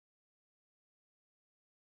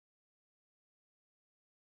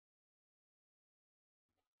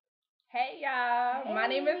Hey y'all, my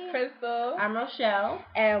name is Crystal I'm Rochelle.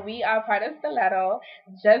 and we are part of Stiletto.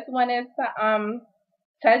 Just wanted to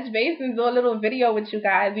touch base and do a little video with you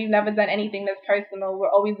guys. We've never done anything this personal.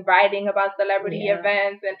 We're always writing about celebrity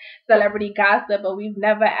events and celebrity gossip, but we've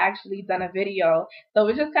never actually done a video. So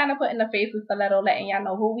we're just kind of putting the face with Stiletto, letting y'all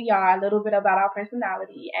know who we are, a little bit about our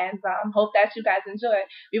personality, and hope that you guys enjoy.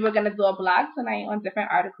 We were gonna do a blog tonight on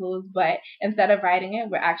different articles, but instead of writing it,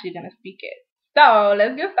 we're actually gonna speak it. So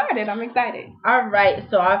let's get started. I'm excited. All right.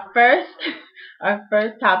 So our first, our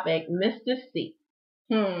first topic, Mr. C.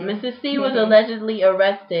 Mr. C was allegedly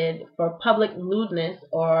arrested for public lewdness,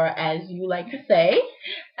 or as you like to say,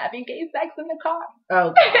 having gay sex in the car.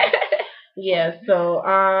 Okay. Yeah. So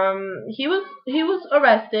he was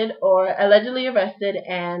arrested or allegedly arrested,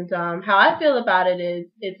 and how I feel about it is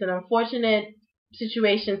it's an unfortunate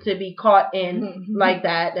situation to be caught in like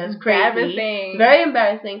that. That's crazy. Embarrassing. Very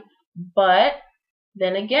embarrassing. But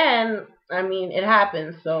then again, I mean, it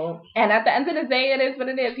happens. So, and at the end of the day, it is what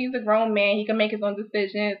it is. He's a grown man. He can make his own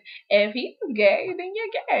decisions. If he's gay, then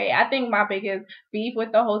you're gay. I think my biggest beef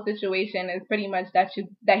with the whole situation is pretty much that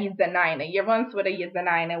he's denying it. You're on Twitter, you're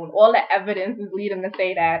denying it when all the evidence is leading to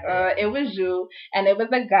say that it was you and it was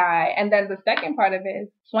a guy. And then the second part of it is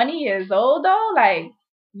 20 years old though. Like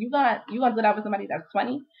you gonna do that with somebody that's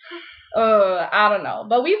 20? I don't know.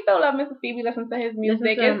 But we still love Mr. C. We listen to his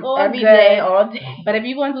music. It's all every good. Day, all day. But if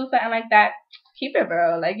you want to do something like that, keep it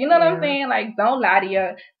real. Like, you know what I'm saying? Like, don't lie to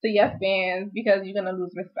your fans because you're going to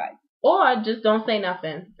lose respect. Or just don't say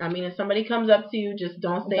nothing. I mean, if somebody comes up to you, just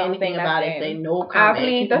don't say anything about it. Say no comment. I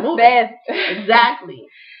plead the fifth. Exactly.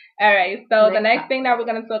 All right. So the next thing that we're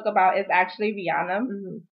going to talk about is actually Rihanna.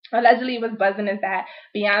 Allegedly what's buzzing is that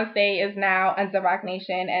Beyonce is now under Roc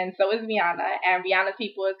Nation and so is Rihanna, and Rihanna's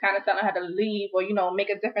people is kind of telling her to leave or make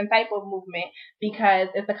a different type of movement because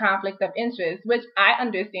it's a conflict of interest, which I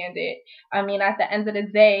understand it. I mean, at the end of the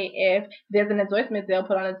day, if there's an endorsement deal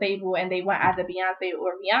put on the table and they want either Beyonce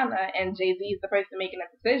or Rihanna and Jay-Z is the person making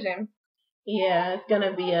a decision, yeah, it's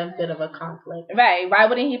gonna be a bit of a conflict. Right. Why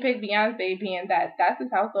wouldn't he pick Beyonce being that's his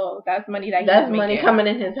household? That's money that's money coming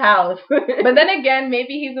in his house. But then again,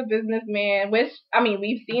 maybe he's a businessman, which I mean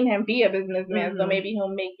we've seen him be a businessman, so maybe he'll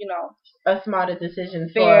make, a smarter decision.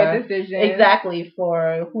 Fair decision. Exactly,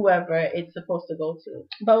 for whoever it's supposed to go to.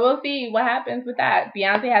 But we'll see what happens with that.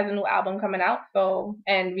 Beyonce has a new album coming out,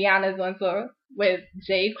 and Rihanna's on tour with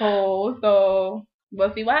J. Cole, so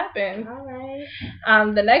we'll see what happens. All right.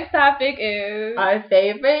 The next topic is our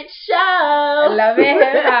favorite show, Love and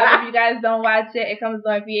Hip Hop. If you guys don't watch it, it comes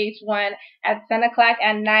on VH1 at 10 o'clock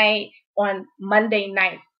at night on Monday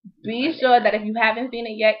night. Be sure that if you haven't seen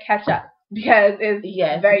it yet, catch up because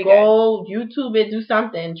it's very good. Go YouTube it, do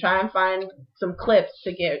something, try and find some clips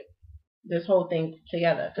to get this whole thing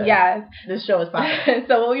together. Yes, this show is popular.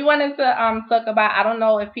 So what we wanted to talk about, I don't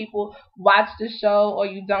know if people watch the show or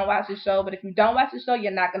you don't watch the show, but if you don't watch the show,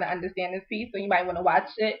 you're not gonna understand this piece, so you might want to watch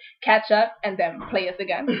it, catch up, and then play us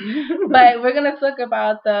again. But we're gonna talk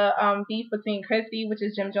about the beef between Chrissy, which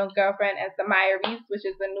is Jim Jones' girlfriend, and Samaya Reese, which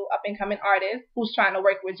is a new up and coming artist who's trying to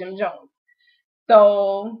work with Jim Jones.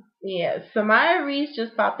 So yeah, Samaya Reese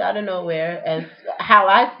just popped out of nowhere, as how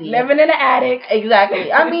I see it. Living in the attic.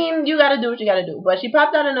 Exactly. I mean, you gotta do what you gotta do. But she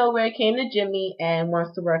popped out of nowhere, came to Jimmy, and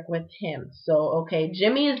wants to work with him. So, okay,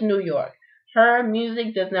 Jimmy is New York. Her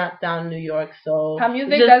music does not sound New York, so her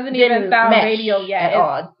music doesn't even sound radio yet at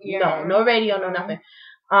all. Yeah. No radio, no nothing.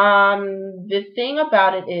 The thing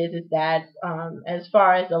about it is that as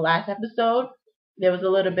far as the last episode, there was a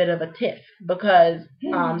little bit of a tiff because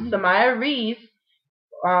Samaya Reese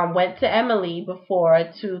went to Emily before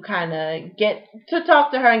to kind of get to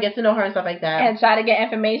talk to her and get to know her and stuff like that. And try to get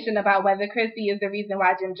information about whether Chrissy is the reason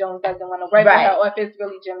why Jim Jones doesn't want to work with her or if it's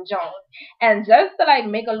really Jim Jones. And just to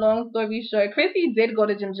make a long story short, Chrissy did go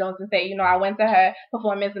to Jim Jones and say, I went to her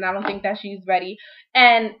performance and I don't think that she's ready.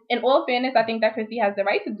 And in all fairness, I think that Chrissy has the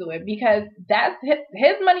right to do it because that's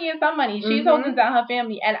his money is her money. She's holding down her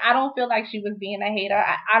family, and I don't feel like she was being a hater.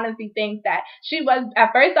 I honestly think that she was.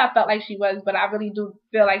 At first, I felt like she was, but I really do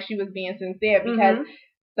feel like she was being sincere because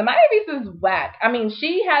Samaya Reese is whack. I mean,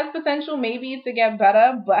 she has potential maybe to get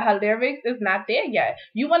better, but her lyrics is not there yet.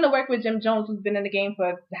 You want to work with Jim Jones, who's been in the game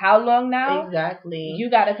for how long now? Exactly. You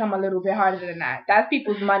got to come a little bit harder than that. That's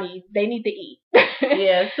people's money. They need to eat.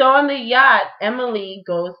 Yeah. So on the yacht, Emily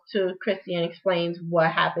goes to Chrissy and explains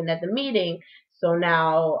what happened at the meeting. So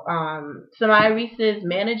now, Samaya Reese's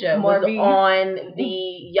manager was on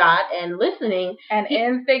the yacht and listening. And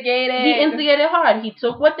instigated. He instigated hard. He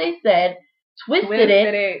took what they said, twisted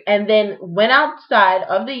it, and then went outside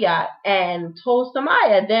of the yacht and told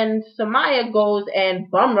Samaya. Then Samaya goes and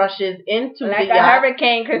bum rushes into the yacht. Like a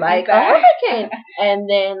hurricane, like a hurricane. And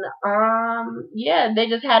then, they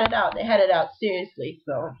just had it out. They had it out seriously,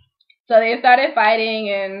 So they started fighting,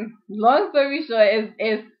 and long story short,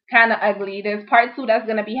 is kind of ugly. There's part 2 that's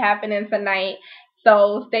going to be happening tonight.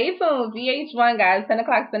 So stay tuned. VH1, guys, 10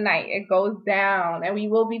 o'clock tonight. It goes down, and we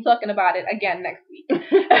will be talking about it again next week.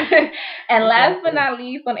 And last but not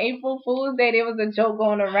least, on April Fool's Day, there was a joke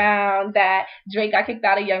going around that Drake got kicked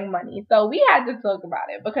out of Young Money. So we had to talk about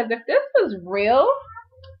it, because if this was real,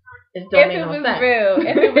 if it was real,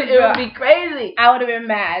 it would be crazy. I would have been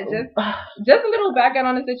mad. Just a little background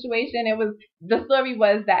on the situation. The story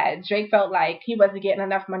was that Drake felt like he wasn't getting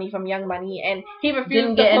enough money from Young Money, and he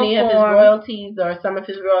refused to perform. Didn't get any of his royalties or some of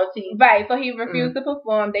his royalties. Right, so he refused to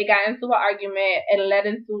perform. They got into an argument. It led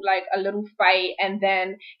into like a little fight, and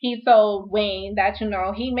then he told Wayne that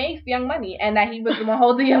he makes Young Money and that he was going to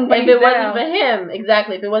hold the Young Money If it down. wasn't for him,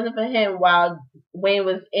 exactly. If it wasn't for him while Wayne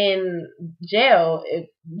was in jail,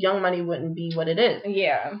 Young Money wouldn't be what it is.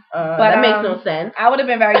 Yeah. But that makes no sense. I would have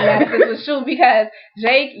been very mad if this was true, because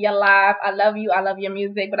Drake, you're live. I love you. I love your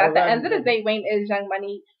music. But at the end of the day, Wayne is Young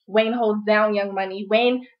Money. Wayne holds down Young Money.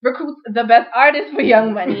 Wayne recruits the best artists for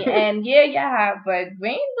Young Money. And but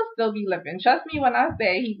Wayne will still be living. Trust me when I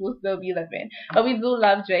say he will still be living. But we do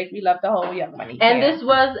love Drake. We love the whole Young Money. And this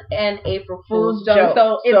was an April Fool's joke.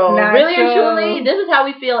 So it's not really true. And truly, this is how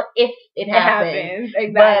we feel if it happens.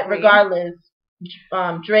 Exactly. But regardless,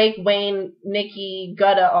 Drake, Wayne, Nicki,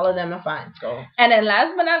 Gutta, all of them are fine. So. And then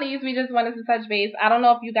last but not least, we just wanted to touch base. I don't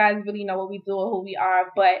know if you guys really know what we do or who we are,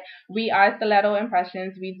 but we are Stiletto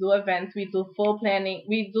Impressions. We do events. We do full planning.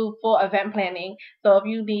 We do full event planning. So if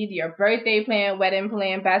you need your birthday plan, wedding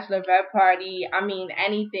plan, bachelorette party,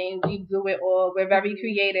 anything, we do it all. We're very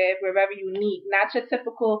creative. We're very unique. Not your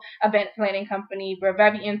typical event planning company. We're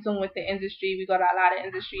very in tune with the industry. We go to a lot of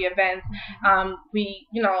industry events. We,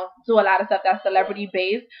 do a lot of stuff that's celebrity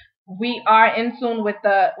based. We are in tune with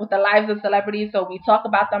the lives of celebrities, so we talk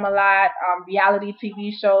about them a lot. Reality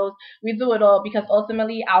TV shows, we do it all because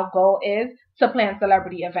ultimately our goal is to plan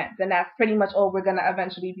celebrity events, and that's pretty much all we're gonna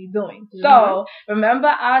eventually be doing. Mm-hmm. So remember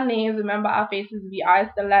our names, remember our faces. We are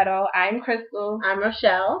Stiletto. I'm Crystal. I'm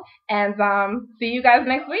Rochelle, and see you guys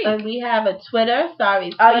next week. And we have a Twitter.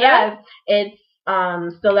 Twitter. Oh yes, it's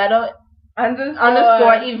Stiletto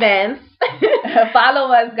 _ events.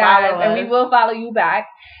 Follow us, guys, and we will follow you back.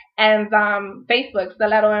 And Facebook,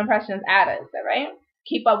 Stiletto Impressions, add us, all right?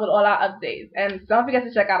 Keep up with all our updates. And don't forget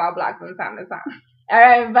to check out our blog from time to time. All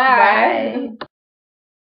right, bye.